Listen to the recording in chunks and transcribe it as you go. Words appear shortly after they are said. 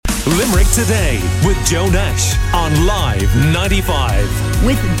Limerick Today with Joe Nash on Live 95.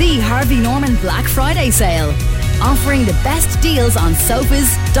 With the Harvey Norman Black Friday sale. Offering the best deals on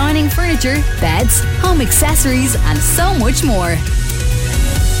sofas, dining furniture, beds, home accessories and so much more.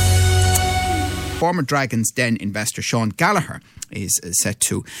 Former Dragon's Den investor Sean Gallagher is set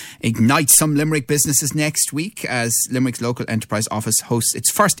to ignite some Limerick businesses next week as Limerick's local enterprise office hosts its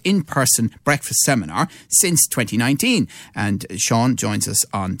first in-person breakfast seminar since 2019. And Sean joins us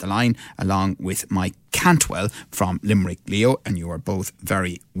on the line along with Mike Cantwell from Limerick Leo, and you are both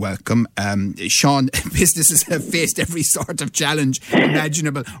very welcome. Sean, businesses have faced every sort of challenge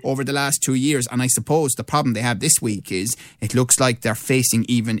imaginable over the last 2 years, and I suppose the problem they have this week is it looks like they're facing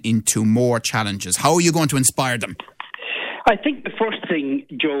even into more challenges. How are you going to inspire them? I think the first thing,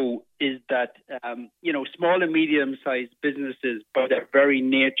 Joe, is that, small and medium-sized businesses, by their very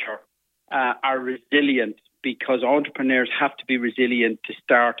nature, are resilient because entrepreneurs have to be resilient to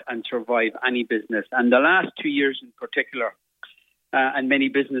start and survive any business. And the last 2 years in particular, and many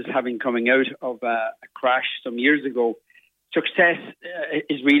businesses having coming out of a crash some years ago, success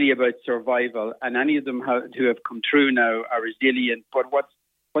is really about survival. And any of them who have come through now are resilient. But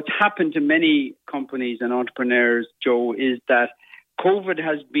what's happened to many companies and entrepreneurs, Joe, is that COVID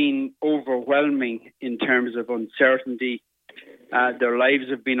has been overwhelming in terms of uncertainty. Their lives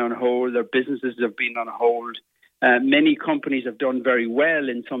have been on hold. Their businesses have been on hold. Many companies have done very well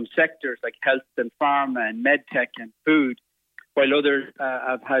in some sectors like health and pharma and medtech and food, while others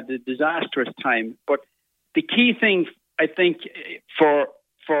have had a disastrous time. But the key thing, I think, for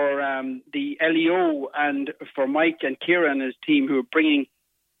the LEO and for Mike and Kieran and his team who are bringing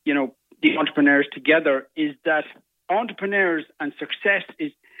the entrepreneurs together is that entrepreneurs and success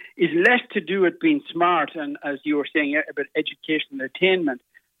is less to do with being smart and, as you were saying, about education and attainment,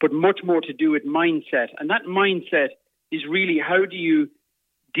 but much more to do with mindset. And that mindset is really how do you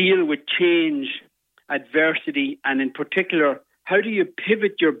deal with change, adversity, and in particular, how do you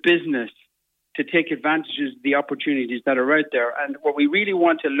pivot your business to take advantages of the opportunities that are out there? And what we really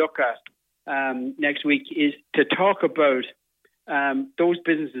want to look at next week is to talk about those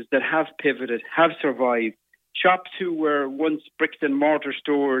businesses that have pivoted, have survived. Shops who were once bricks and mortar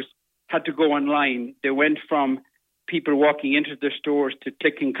stores had to go online. They went from people walking into their stores to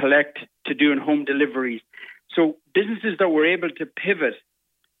click and collect to doing home deliveries. So businesses that were able to pivot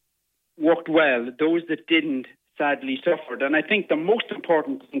worked well. Those that didn't sadly suffered. And I think the most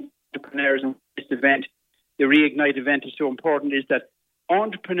important thing for entrepreneurs in this event, the Reignite event, is so important, is that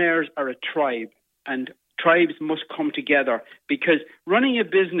entrepreneurs are a tribe, and tribes must come together, because running a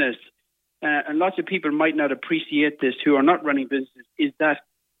business, and lots of people might not appreciate this who are not running businesses, is that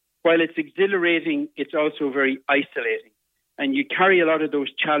while it's exhilarating, it's also very isolating. And you carry a lot of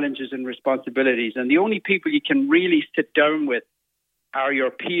those challenges and responsibilities. And the only people you can really sit down with are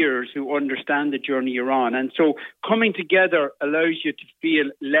your peers who understand the journey you're on. And so coming together allows you to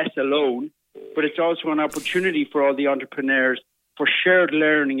feel less alone, but it's also an opportunity for all the entrepreneurs for shared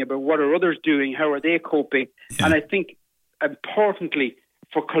learning about what are others doing, how are they coping. Yeah. And I think, importantly,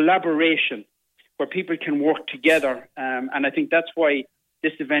 for collaboration, where people can work together. And I think that's why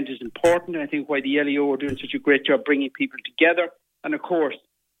this event is important. And I think why the LEO are doing such a great job bringing people together. And of course,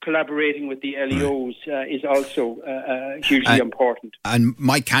 collaborating with the LEOs is also hugely important. And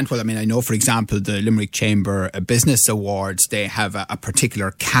Mike Cantwell, I know, for example, the Limerick Chamber Business Awards, they have a particular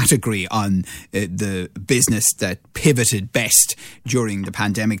category on the business that pivoted best during the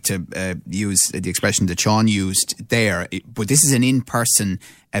pandemic, to use the expression that Sean used there. But this is an in-person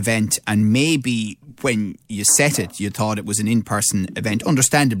event, and maybe when you set it, you thought it was an in-person event,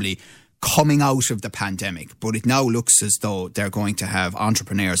 understandably, coming out of the pandemic, but it now looks as though they're going to have,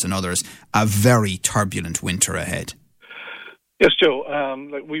 entrepreneurs and others, a very turbulent winter ahead. Yes, Joe.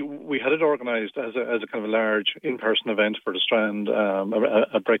 We had it organised as a kind of a large in-person event for the Strand,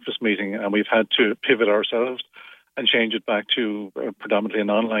 a breakfast meeting, and we've had to pivot ourselves and change it back to predominantly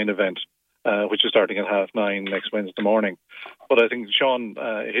an online event, which is starting at 9:30 next Wednesday morning. But I think Sean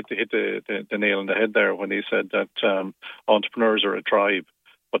hit the nail on the head there when he said that entrepreneurs are a tribe.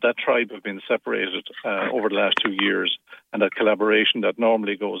 But that tribe have been separated over the last 2 years, and that collaboration that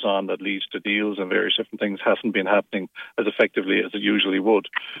normally goes on that leads to deals and various different things hasn't been happening as effectively as it usually would.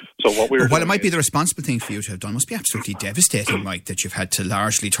 So what we're while it might be the responsible thing for you to have done, it must be absolutely devastating, Mike, that you've had to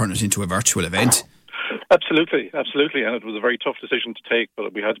largely turn it into a virtual event. Absolutely, and it was a very tough decision to take,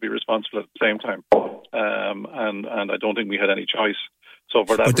 but we had to be responsible at the same time, and I don't think we had any choice. So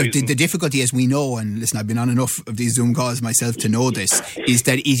for that reason, the difficulty, as we know, and listen, I've been on enough of these Zoom calls myself to know this, is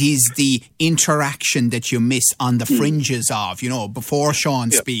that it is the interaction that you miss on the fringes of, before Sean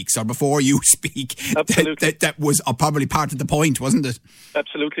speaks or before you speak. Absolutely. That was probably part of the point, wasn't it?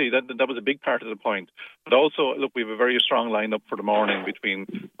 Absolutely. That was a big part of the point. But also, look, we have a very strong lineup for the morning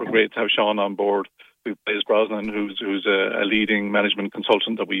we're great to have Sean on board. We've Blaise Brosnan, who's a leading management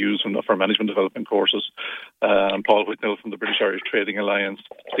consultant that we use for management development courses, Paul Whitnell from the British Irish Trading Alliance,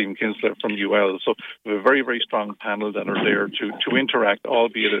 Stephen Kinsler from UL. So we have a very, very strong panel that are there to interact,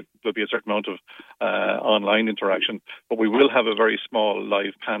 albeit there'll be a certain amount of online interaction, but we will have a very small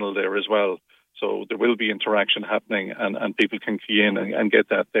live panel there as well. So there will be interaction happening and people can key in and get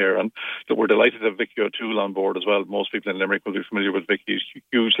that there. And we're delighted to have Vicky O'Toole on board as well. Most people in Limerick will be familiar with Vicky. She's a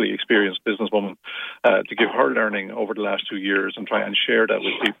hugely experienced businesswoman to give her learning over the last 2 years and try and share that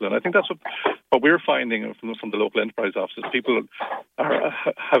with people. And I think that's what we're finding from the local enterprise offices. People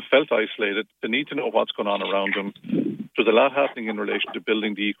have felt isolated. They need to know what's going on around them. There's a lot happening in relation to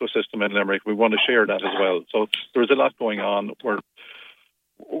building the ecosystem in Limerick. We want to share that as well. So there's a lot going on where,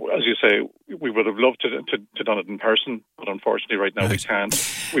 as you say, we would have loved to done it in person, but unfortunately right now we can't.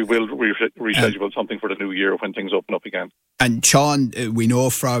 We will reschedule something for the new year when things open up again. And Sean, we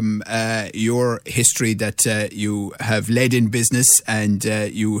know from your history that you have led in business and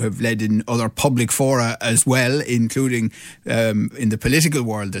you have led in other public fora as well, including in the political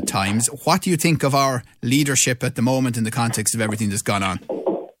world at times. What do you think of our leadership at the moment in the context of everything that's gone on?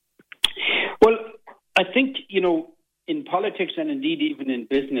 Well, I think, in politics and indeed even in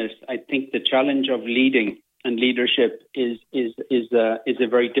business, I think the challenge of leading and leadership is a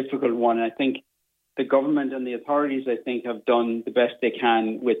very difficult one. I think the government and the authorities, have done the best they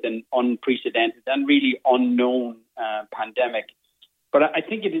can with an unprecedented and really unknown pandemic. But I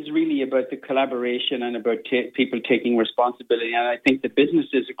think it is really about the collaboration and about people taking responsibility. And I think the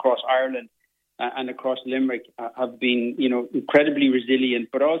businesses across Ireland and across Limerick have been, incredibly resilient,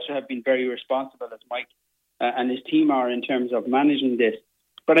 but also have been very responsible, as Mike and his team are, in terms of managing this.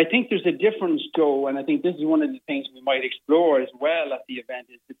 But I think there's a difference, Joe, and I think this is one of the things we might explore as well at the event,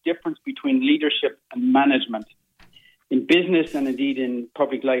 is the difference between leadership and management. In business and indeed in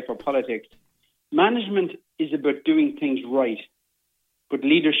public life or politics, management is about doing things right, but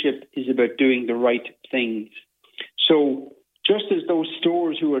leadership is about doing the right things. So just as those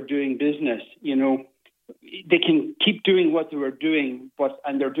stores who are doing business, they can keep doing what they were doing,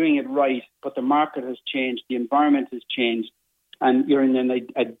 and they're doing it right, but the market has changed, the environment has changed, and you're in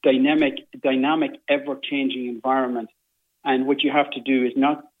a dynamic, ever-changing environment. And what you have to do is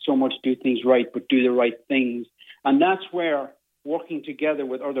not so much do things right, but do the right things. And that's where working together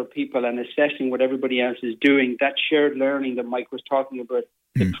with other people and assessing what everybody else is doing, that shared learning that Mike was talking about,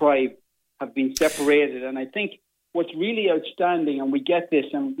 the tribe, have been separated. And I think what's really outstanding, and we get this,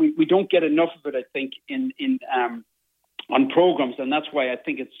 and we don't get enough of it, I think, on programs, and that's why I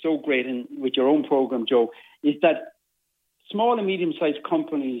think it's so great with your own program, Joe, is that small and medium-sized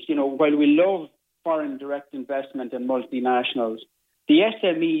companies, while we love foreign direct investment and multinationals, the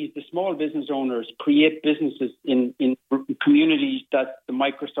SMEs, the small business owners, create businesses in communities that the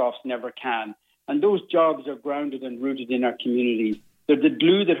Microsofts never can. And those jobs are grounded and rooted in our communities. They're the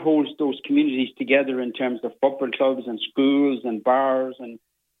glue that holds those communities together in terms of football clubs and schools and bars and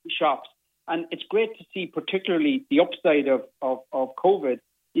shops. And it's great to see, particularly the upside of COVID,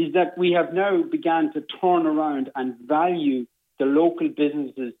 is that we have now begun to turn around and value the local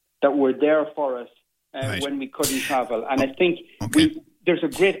businesses that were there for us when we couldn't travel. And I think there's a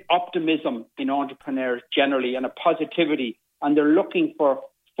great optimism in entrepreneurs generally and a positivity, and they're looking for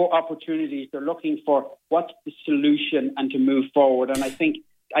opportunities. They're looking for what's the solution and to move forward. And I think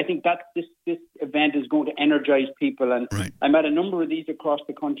that this event is going to energize people. And I'm at a number of these across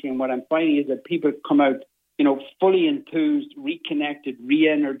the country, and what I'm finding is that people come out, fully enthused, reconnected,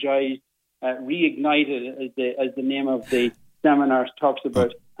 re-energized, reignited, as the name of the seminars talks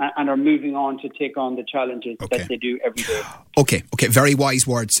about, and are moving on to take on the challenges that they do every day. Okay. Very wise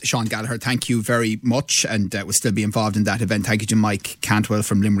words, Sean Gallagher. Thank you very much, and we'll still be involved in that event. Thank you to Mike Cantwell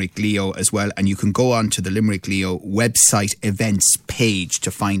from Limerick Leo as well. And you can go on to the Limerick Leo website events page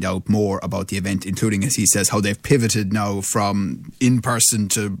to find out more about the event, including, as he says, how they've pivoted now from in-person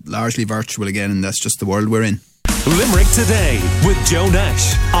to largely virtual again, and that's just the world we're in. Limerick Today with Joe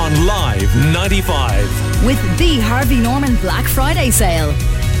Nash on Live 95. With the Harvey Norman Black Friday sale,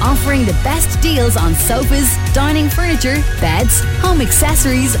 offering the best deals on sofas, dining furniture, beds, home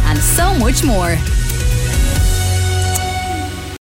accessories and so much more.